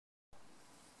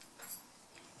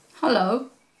Hello,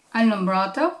 I'm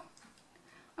Namrata.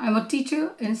 I'm a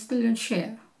teacher in Skill and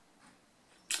Share.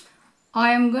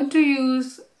 I am going to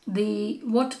use the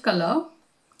watercolor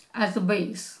as a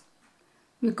base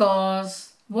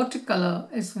because watercolor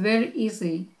is very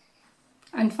easy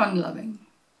and fun-loving.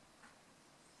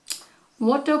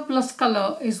 Water plus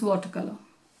color is watercolor.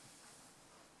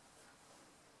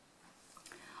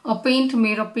 A paint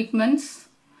made of pigments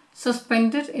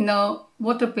suspended in a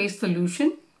water-based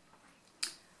solution.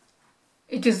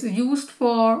 It is used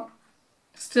for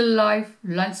still life,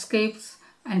 landscapes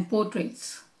and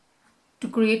portraits to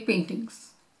create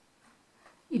paintings.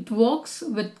 It works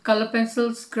with color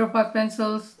pencils, graphite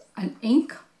pencils and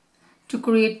ink to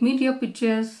create media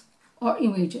pictures or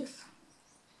images.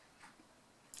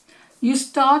 You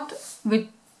start with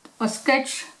a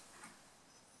sketch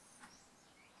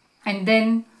and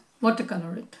then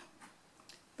watercolor it.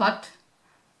 But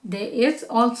there is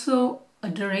also a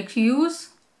direct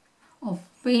use of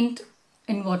paint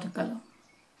in watercolor.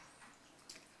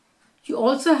 You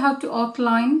also have to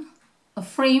outline a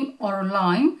frame or a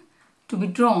line to be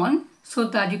drawn so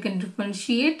that you can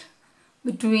differentiate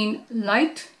between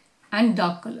light and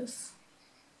dark colors.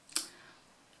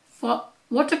 For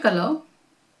watercolor,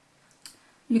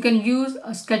 you can use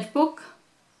a sketchbook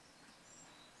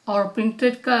or a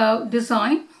printed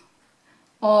design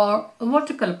or a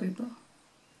watercolor paper.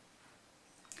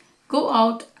 Go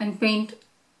out and paint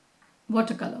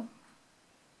watercolor.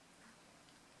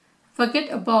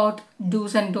 Forget about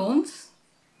do's and don'ts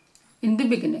in the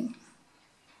beginning.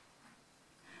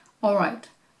 Alright,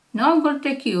 now I'm going to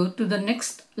take you to the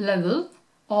next level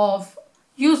of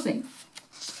using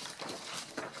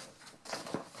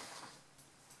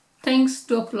things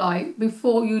to apply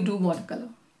before you do watercolor.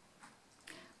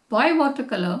 Buy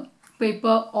watercolor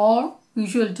paper or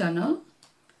visual journal.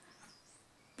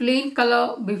 Plain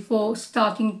color before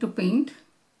starting to paint.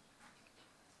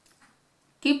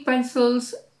 Keep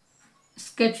pencils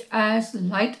sketch as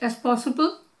light as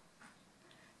possible.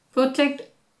 Protect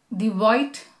the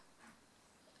white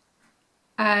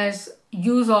as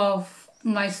use of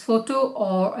nice photo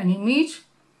or an image.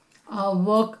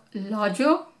 Work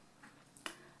larger.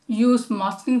 Use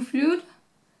masking fluid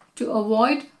to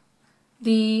avoid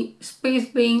the space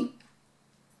being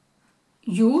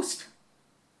used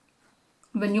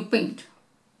when you paint.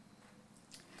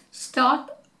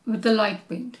 Start with the light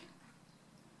paint.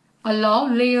 Allow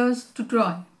layers to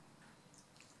dry.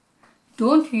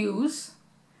 Don't use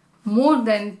more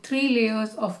than 3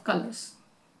 layers of colors.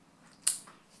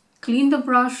 Clean the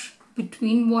brush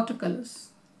between watercolors.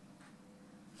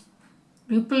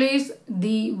 Replace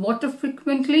the water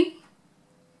frequently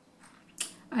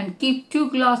and keep 2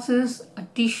 glasses, a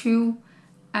tissue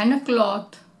and a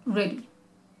cloth ready.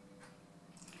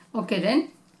 Okay then,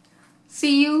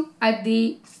 see you at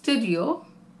the studio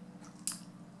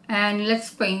and let's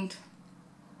paint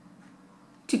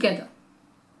together.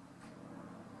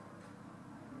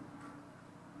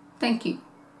 Thank you.